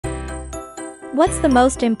What's the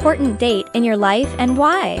most important date in your life and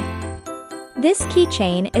why? This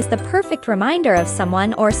keychain is the perfect reminder of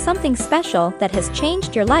someone or something special that has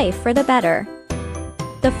changed your life for the better.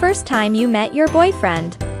 The first time you met your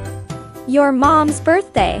boyfriend. Your mom's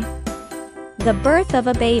birthday. The birth of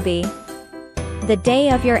a baby. The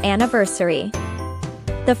day of your anniversary.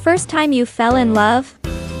 The first time you fell in love.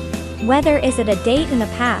 Whether is it a date in the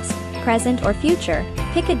past, present or future,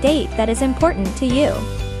 pick a date that is important to you.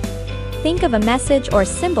 Think of a message or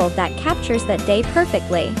symbol that captures that day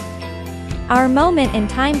perfectly. Our moment in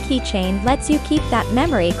time keychain lets you keep that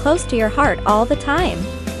memory close to your heart all the time.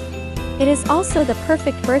 It is also the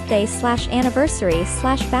perfect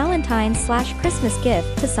birthday/anniversary/Valentines/Christmas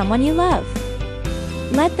gift to someone you love.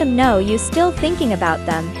 Let them know you're still thinking about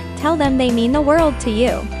them. Tell them they mean the world to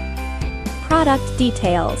you. Product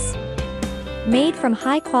details. Made from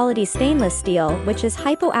high-quality stainless steel, which is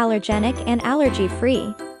hypoallergenic and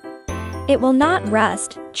allergy-free. It will not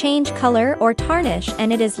rust, change color or tarnish,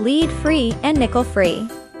 and it is lead-free and nickel-free.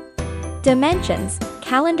 Dimensions: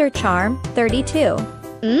 calendar charm, 32.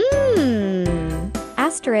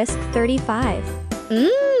 Asterisk 35.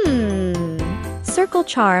 Circle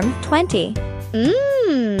charm, 20.